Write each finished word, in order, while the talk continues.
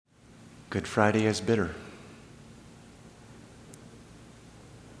Good Friday is bitter.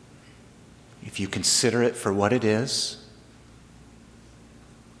 If you consider it for what it is,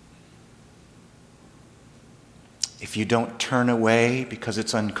 if you don't turn away because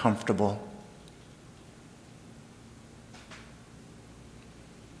it's uncomfortable,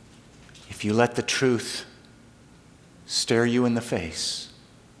 if you let the truth stare you in the face,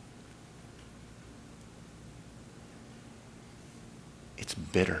 it's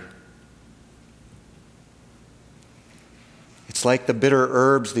bitter. It's like the bitter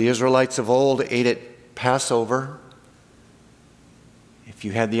herbs the Israelites of old ate at Passover. If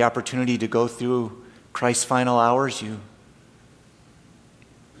you had the opportunity to go through Christ's final hours, you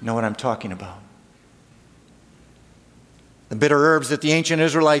know what I'm talking about. The bitter herbs that the ancient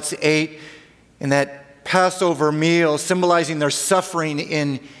Israelites ate in that Passover meal, symbolizing their suffering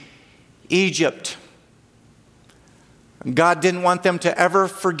in Egypt. God didn't want them to ever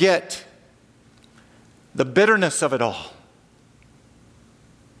forget the bitterness of it all.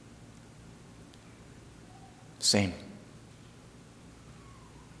 Same.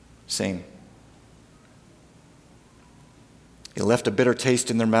 It left a bitter taste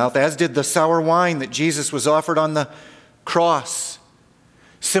in their mouth, as did the sour wine that Jesus was offered on the cross,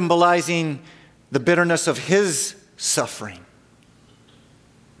 symbolizing the bitterness of his suffering,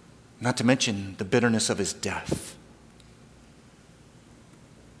 not to mention the bitterness of his death.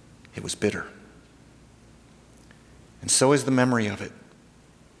 It was bitter. And so is the memory of it.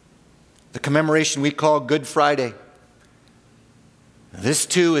 The commemoration we call Good Friday. This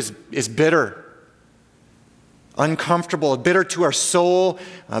too is bitter, uncomfortable, bitter to our soul,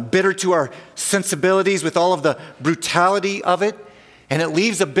 bitter to our sensibilities with all of the brutality of it, and it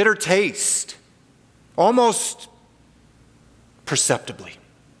leaves a bitter taste, almost perceptibly.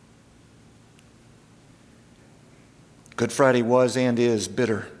 Good Friday was and is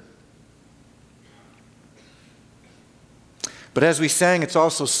bitter. But as we sang, it's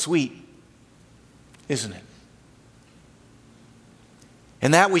also sweet, isn't it?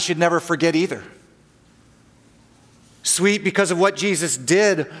 And that we should never forget either. Sweet because of what Jesus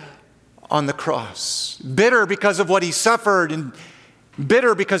did on the cross. Bitter because of what he suffered, and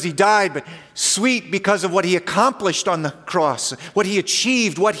bitter because he died, but sweet because of what he accomplished on the cross, what he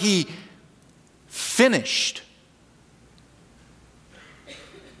achieved, what he finished.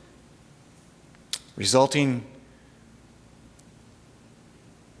 Resulting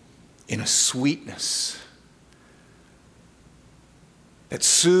in a sweetness that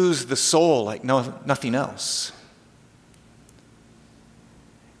soothes the soul like nothing else.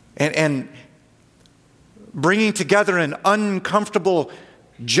 And bringing together an uncomfortable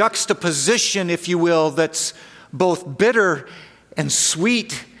juxtaposition, if you will, that's both bitter and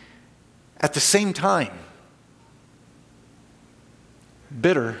sweet at the same time.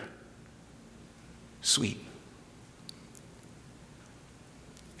 Bitter, sweet.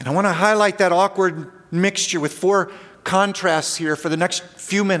 And I want to highlight that awkward mixture with 4 contrasts here for the next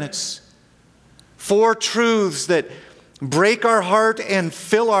few minutes. 4 truths that break our heart and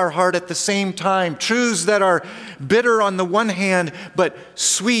fill our heart at the same time. Truths that are bitter on the one hand, but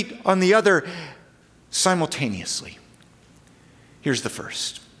sweet on the other simultaneously. Here's the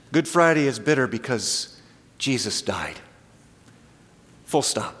first. Good Friday is bitter because Jesus died. Full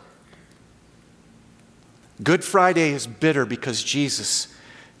stop. Good Friday is bitter because Jesus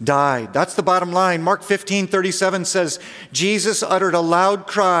died. That's the bottom line. Mark 15:37 says, Jesus uttered a loud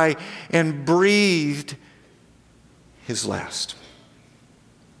cry and breathed his last.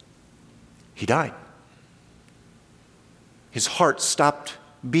 He died. His heart stopped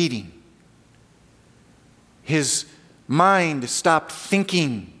beating. His mind stopped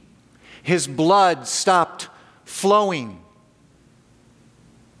thinking. His blood stopped flowing.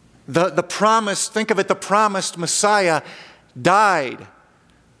 The promised, think of it, the promised Messiah died.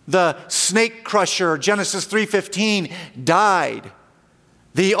 The snake crusher, Genesis 3:15, died.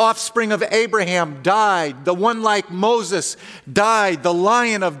 The offspring of Abraham died. The one like Moses died. The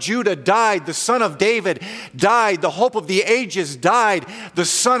Lion of Judah died. The Son of David died. The hope of the ages died. The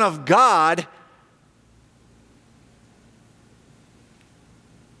Son of God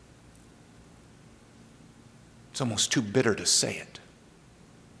it's almost too bitter to say it.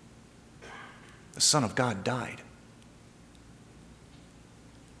 The Son of God died.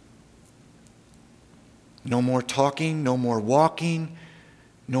 No more talking, no more walking,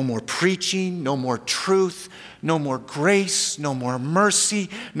 no more preaching, no more truth, no more grace, no more mercy,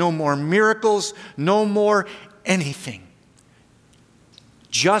 no more miracles, no more anything.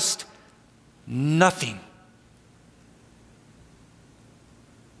 Just nothing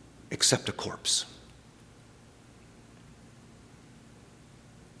except a corpse.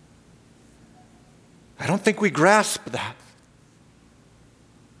 I don't think we grasp that.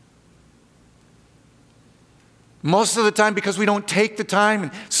 Most of the time because we don't take the time,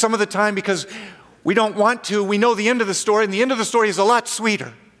 and some of the time because we don't want to. We know the end of the story, and the end of the story is a lot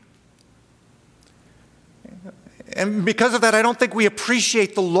sweeter. And because of that, I don't think we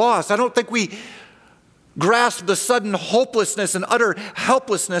appreciate the loss. I don't think we grasp the sudden hopelessness and utter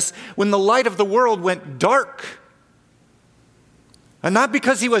helplessness when the light of the world went dark. And not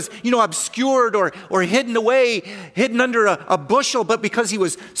because he was, obscured or hidden away, hidden under a bushel, but because he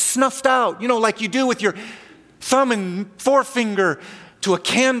was snuffed out, like you do with your thumb and forefinger to a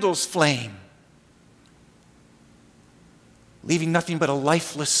candle's flame, leaving nothing but a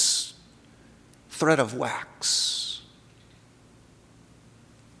lifeless thread of wax.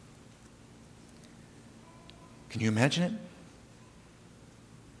 Can you imagine it?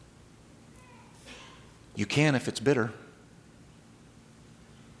 You can if it's bitter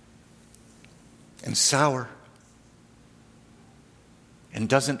and sour and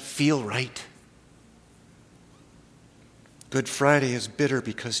doesn't feel right. Good Friday is bitter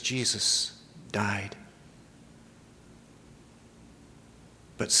because Jesus died.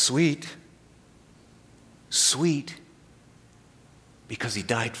 But sweet because he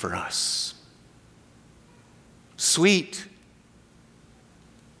died for us. Sweet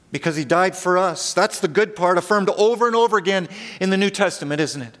because he died for us. That's the good part, affirmed over and over again in the New Testament,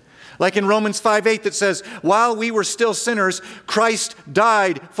 isn't it? Like in Romans 5:8 that says, while we were still sinners, Christ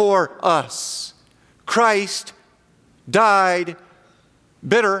died for us. Christ died.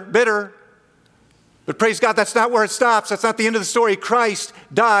 Bitter. But praise God, that's not where it stops. That's not the end of the story. Christ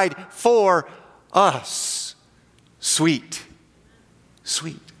died for us. Sweet.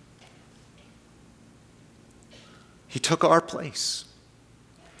 He took our place.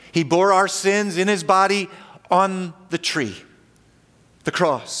 He bore our sins in his body on the tree, the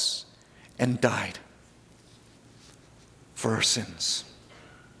cross, and died for our sins,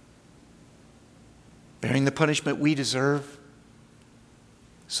 bearing the punishment we deserve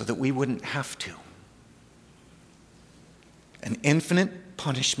so that we wouldn't have to. An infinite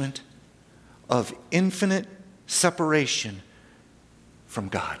punishment of infinite separation from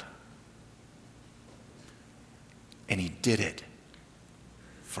God. And he did it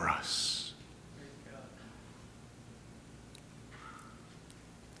for us.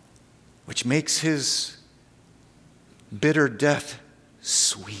 Which makes his bitter death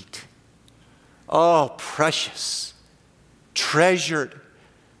sweet. Oh, precious, treasured,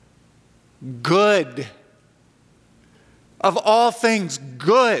 good. Of all things,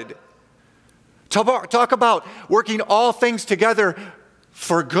 good. Talk about working all things together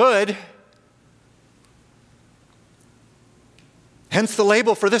for good. Hence the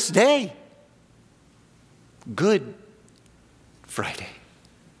label for this day. Good Friday.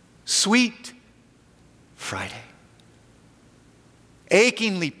 Sweet Friday.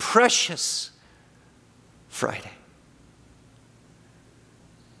 Achingly precious Friday.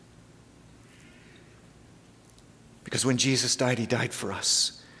 Because when Jesus died, he died for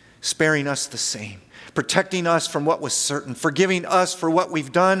us, sparing us the same, protecting us from what was certain, forgiving us for what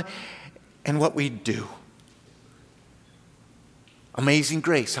we've done and what we do. Amazing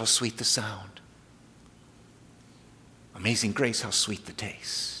grace, how sweet the sound. Amazing grace, how sweet the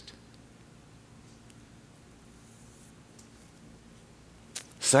taste.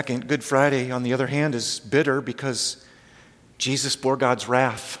 Second, Good Friday, on the other hand, is bitter because Jesus bore God's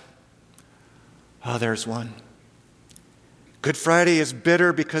wrath. Oh, there's one. Good Friday is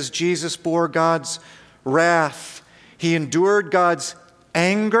bitter because Jesus bore God's wrath. He endured God's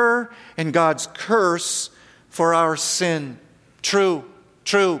anger and God's curse for our sin. True.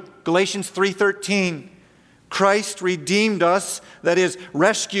 Galatians 3:13. Christ redeemed us, that is,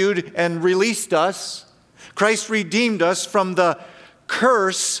 rescued and released us. Christ redeemed us from the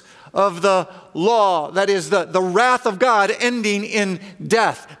curse of the law, that is, the wrath of God ending in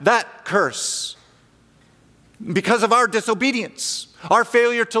death. That curse. Because of our disobedience, our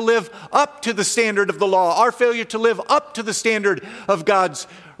failure to live up to the standard of the law, our failure to live up to the standard of God's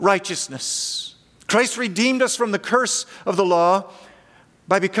righteousness. Christ redeemed us from the curse of the law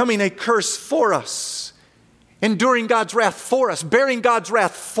by becoming a curse for us, enduring God's wrath for us, bearing God's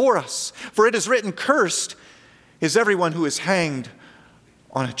wrath for us. For it is written, cursed is everyone who is hanged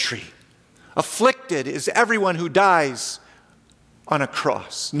on a tree. Afflicted is everyone who dies on a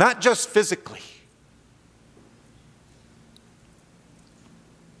cross, not just physically.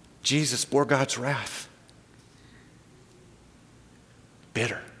 Jesus bore God's wrath.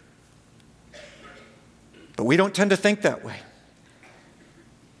 Bitter. But we don't tend to think that way.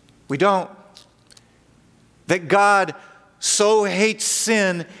 We don't. That God so hates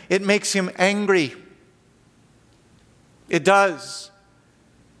sin, it makes him angry. It does.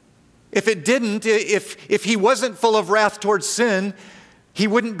 If it didn't, if he wasn't full of wrath towards sin, he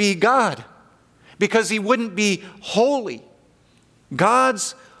wouldn't be God, because he wouldn't be holy.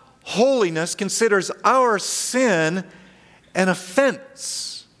 God's holiness considers our sin an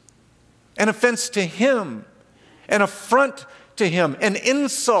offense to him, an affront to him, an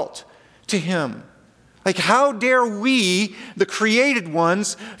insult to him. Like, how dare we, the created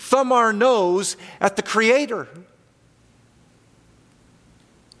ones, thumb our nose at the Creator?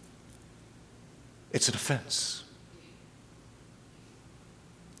 It's an offense.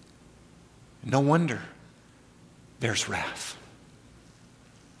 No wonder there's wrath.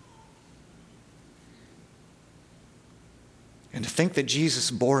 And to think that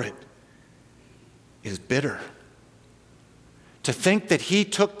Jesus bore it is bitter. To think that he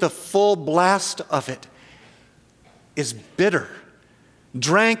took the full blast of it is bitter.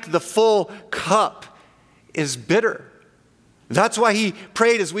 Drank the full cup is bitter. That's why he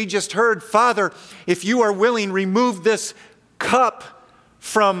prayed, as we just heard, Father, if you are willing, remove this cup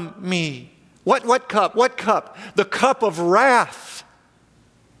from me. What cup? What cup? The cup of wrath.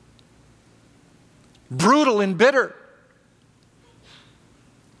 Brutal and bitter.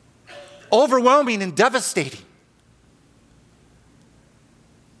 Overwhelming and devastating.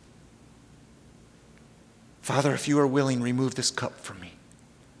 Father, if you are willing, remove this cup from me.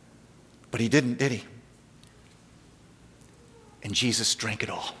 But he didn't, did he? And Jesus drank it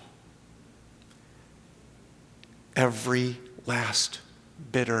all. Every last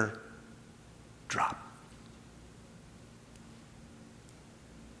bitter drop.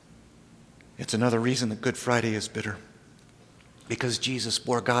 It's another reason that Good Friday is bitter. Because Jesus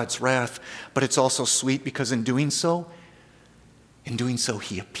bore God's wrath, but it's also sweet because in doing so,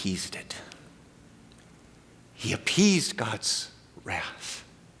 he appeased it. He appeased God's wrath.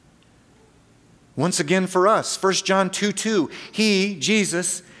 Once again for us, 1 John 2:2, he,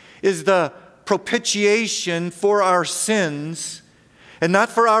 Jesus, is the propitiation for our sins, and not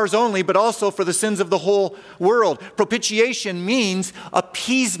for ours only, but also for the sins of the whole world. Propitiation means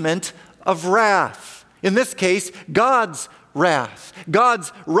appeasement of wrath. In this case, God's wrath,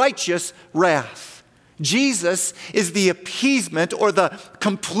 God's righteous wrath. Jesus is the appeasement or the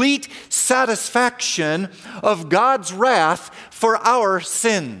complete satisfaction of God's wrath for our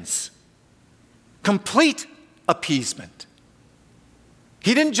sins. Complete appeasement.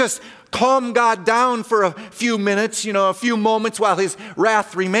 He didn't just calm God down for a few minutes, a few moments while his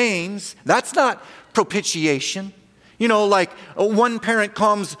wrath remains. That's not propitiation. Like one parent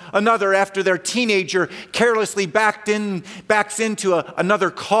calms another after their teenager carelessly backs into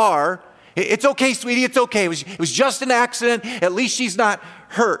another car. It's okay, sweetie, it's okay. It was just an accident. At least she's not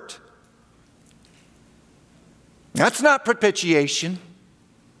hurt. That's not propitiation.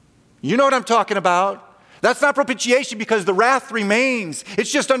 You know what I'm talking about. That's not propitiation because the wrath remains.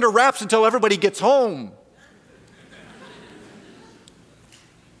 It's just under wraps until everybody gets home.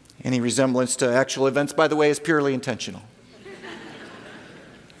 Any resemblance to actual events, by the way, is purely intentional.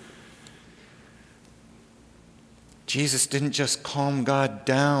 Jesus didn't just calm God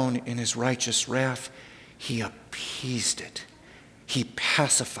down in his righteous wrath. He appeased it. He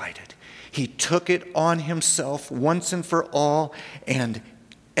pacified it. He took it on himself once and for all and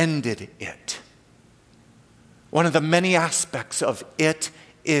ended it. One of the many aspects of it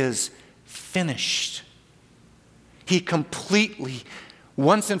is finished. He completely,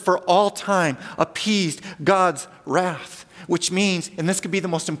 once and for all time, appeased God's wrath, which means, and this could be the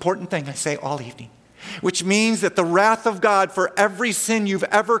most important thing I say all evening, which means that the wrath of God for every sin you've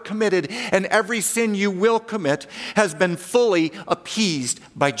ever committed and every sin you will commit has been fully appeased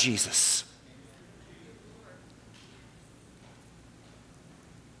by Jesus.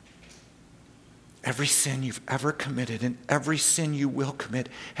 Every sin you've ever committed and every sin you will commit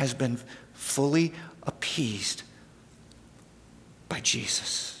has been fully appeased by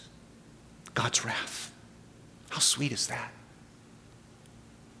Jesus. God's wrath. How sweet is that?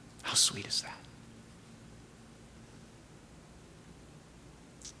 How sweet is that?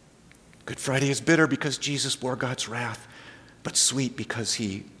 Good Friday is bitter because Jesus bore God's wrath, but sweet because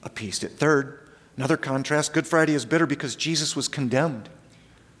he appeased it. Third, another contrast, Good Friday is bitter because Jesus was condemned.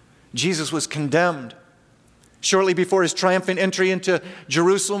 Jesus was condemned. Shortly before his triumphant entry into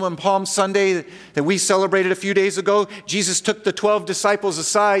Jerusalem on Palm Sunday that we celebrated a few days ago, Jesus took the 12 disciples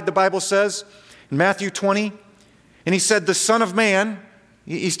aside, the Bible says, in Matthew 20, and he said, the Son of Man,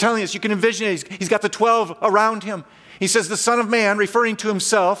 he's telling us, you can envision it, he's got the 12 around him. He says, the Son of Man, referring to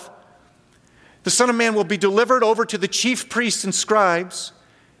himself, the Son of Man will be delivered over to the chief priests and scribes,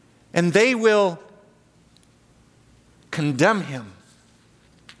 and they will condemn him,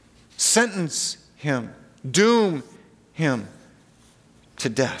 sentence him, doom him to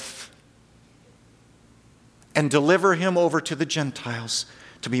death and deliver him over to the Gentiles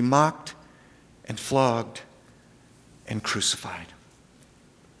to be mocked and flogged and crucified.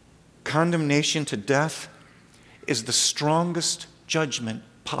 Condemnation to death is the strongest judgment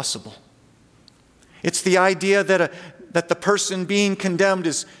possible. It's the idea that the person being condemned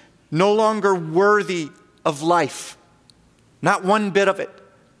is no longer worthy of life. Not one bit of it.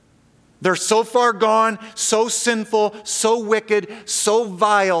 They're so far gone, so sinful, so wicked, so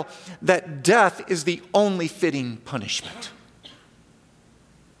vile, that death is the only fitting punishment.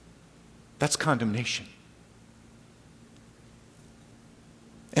 That's condemnation.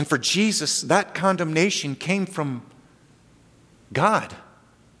 And for Jesus, that condemnation came from God.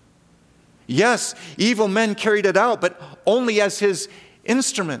 Yes, evil men carried it out, but only as his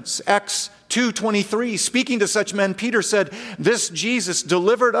instruments. Acts 2:23, speaking to such men, Peter said, "This Jesus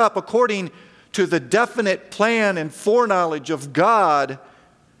delivered up according to the definite plan and foreknowledge of God,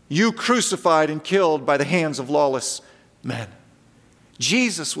 you crucified and killed by the hands of lawless men."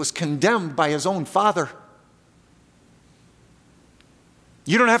 Jesus was condemned by his own Father.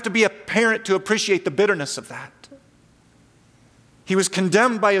 You don't have to be a parent to appreciate the bitterness of that. He was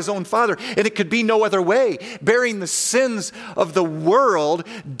condemned by his own Father, and it could be no other way. Bearing the sins of the world,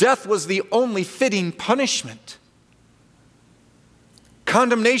 death was the only fitting punishment.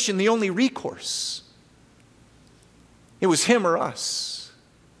 Condemnation, the only recourse. It was him or us.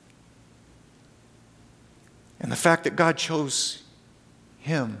 And the fact that God chose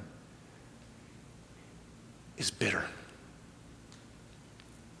him is bitter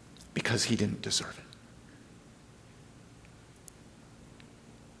because he didn't deserve it.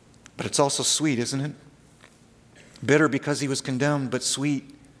 But it's also sweet, isn't it? Bitter because he was condemned, but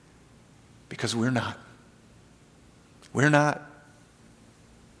sweet because we're not. We're not.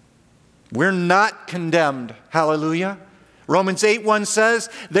 We're not condemned. Hallelujah. Romans 8:1 says,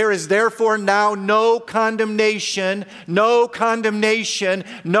 "There is therefore now no condemnation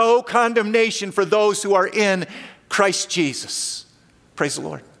for those who are in Christ Jesus." Praise the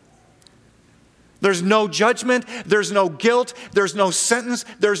Lord. There's no judgment, there's no guilt, there's no sentence,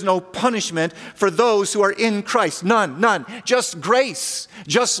 there's no punishment for those who are in Christ. None. Just grace,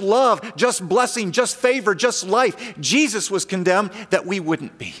 just love, just blessing, just favor, just life. Jesus was condemned that we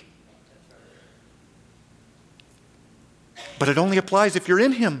wouldn't be. But it only applies if you're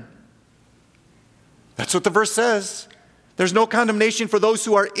in him. That's what the verse says. There's no condemnation for those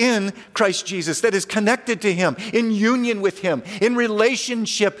who are in Christ Jesus, that is connected to him, in union with him, in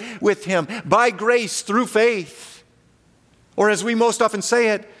relationship with him, by grace through faith. Or as we most often say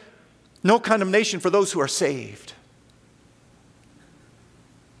it, no condemnation for those who are saved.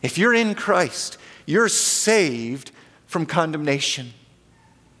 If you're in Christ, you're saved from condemnation,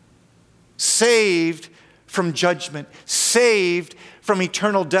 saved from judgment, saved from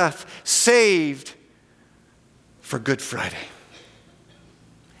eternal death, saved for Good Friday,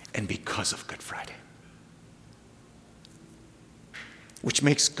 and because of Good Friday. Which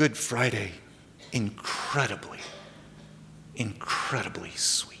makes Good Friday incredibly, incredibly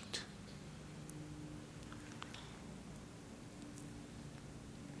sweet.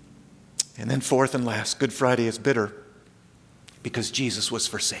 And then fourth and last, Good Friday is bitter because Jesus was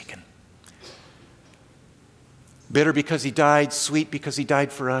forsaken. Bitter because he died, sweet because he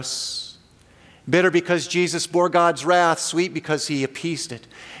died for us. Bitter because Jesus bore God's wrath, sweet because he appeased it.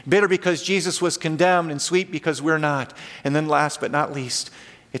 Bitter because Jesus was condemned, and sweet because we're not. And then last but not least,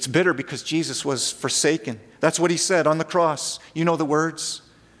 it's bitter because Jesus was forsaken. That's what he said on the cross. You know the words.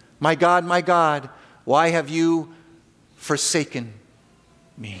 My God, why have you forsaken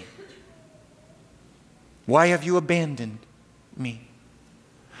me? Why have you abandoned me?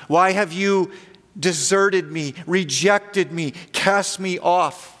 Why have you deserted me, rejected me, cast me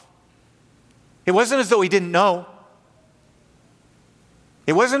off? It wasn't as though he didn't know.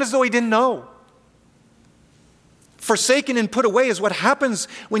 It wasn't as though he didn't know. Forsaken and put away is what happens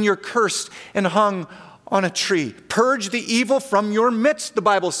when you're cursed and hung on a tree. Purge the evil from your midst, the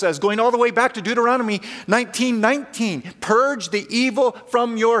Bible says, going all the way back to Deuteronomy 19:19. Purge the evil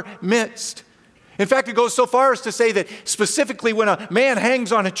from your midst. In fact, it goes so far as to say that specifically when a man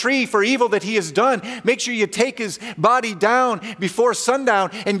hangs on a tree for evil that he has done, make sure you take his body down before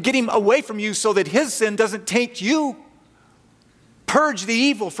sundown and get him away from you so that his sin doesn't taint you. Purge the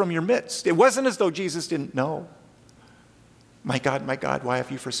evil from your midst. It wasn't as though Jesus didn't know. My God, why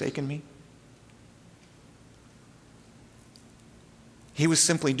have you forsaken me? He was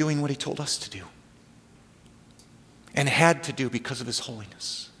simply doing what he told us to do and had to do because of his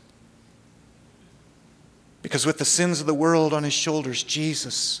holiness. Because with the sins of the world on his shoulders,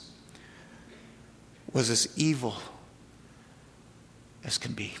 Jesus was as evil as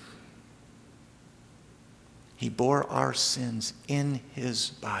can be. He bore our sins in his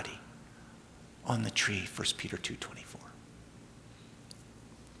body on the tree, 1 Peter 2:24.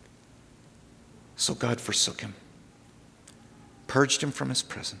 So God forsook him, purged him from his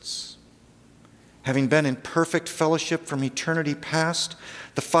presence. Having been in perfect fellowship from eternity past,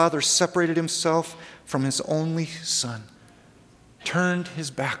 the Father separated himself from his only Son, turned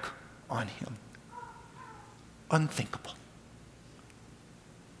his back on him. Unthinkable.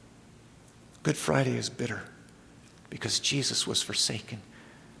 Good Friday is bitter because Jesus was forsaken,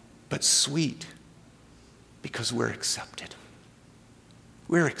 but sweet because we're accepted.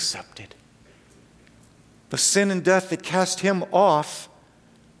 We're accepted. The sin and death that cast him off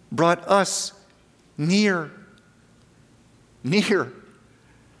brought us near. Near.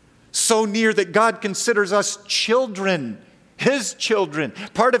 So near that God considers us children, his children,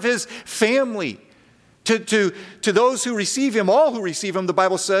 part of his family. To those who receive him, all who receive him, the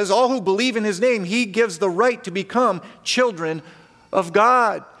Bible says, all who believe in his name, he gives the right to become children of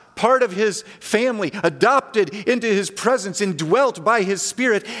God. Part of his family, adopted into his presence, indwelt by his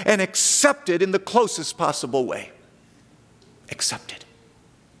Spirit, and accepted in the closest possible way. Accepted.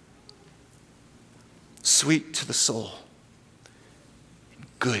 Sweet to the soul, and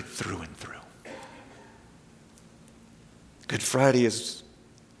good through and through. Good Friday is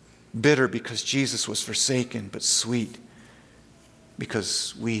bitter because Jesus was forsaken, but sweet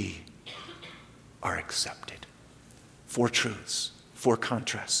because we are accepted. 4 truths, 4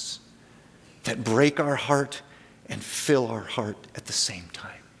 contrasts that break our heart and fill our heart at the same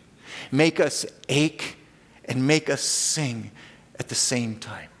time. Make us ache and make us sing at the same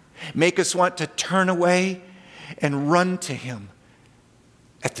time. Make us want to turn away and run to him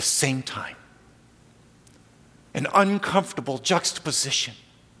at the same time. An uncomfortable juxtaposition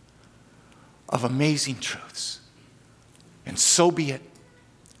of amazing truths. And so be it.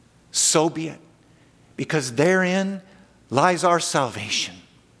 So be it. Because therein lies our salvation.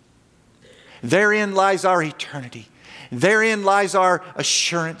 Therein lies our eternity. Therein lies our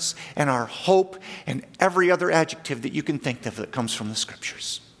assurance and our hope and every other adjective that you can think of that comes from the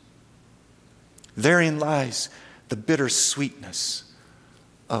Scriptures. Therein lies the bitter sweetness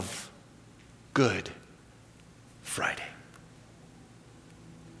of Good Friday.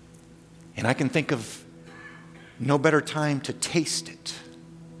 And I can think of no better time to taste it,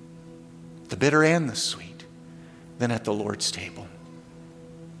 the bitter and the sweet, than at the Lord's table.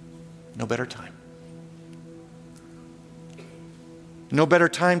 No better time. No better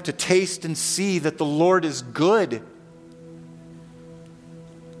time to taste and see that the Lord is good.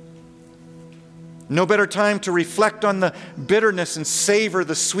 No better time to reflect on the bitterness and savor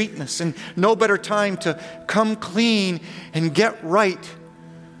the sweetness. And no better time to come clean and get right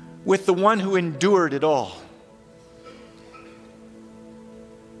with the one who endured it all.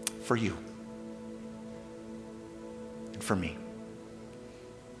 For you. And for me.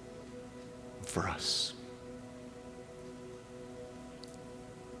 And for us.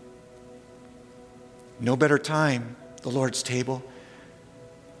 No better time, the Lord's table,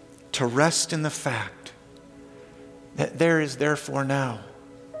 to rest in the fact that there is therefore now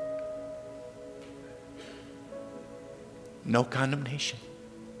no condemnation.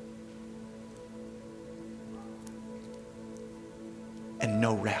 And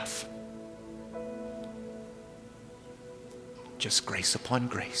no wrath. Just grace upon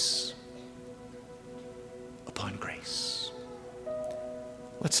grace. Upon grace.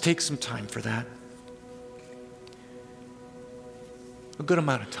 Let's take some time for that. A good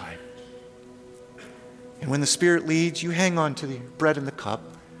amount of time. And when the Spirit leads, you hang on to the bread and the cup.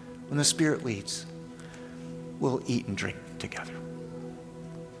 When the Spirit leads, we'll eat and drink together.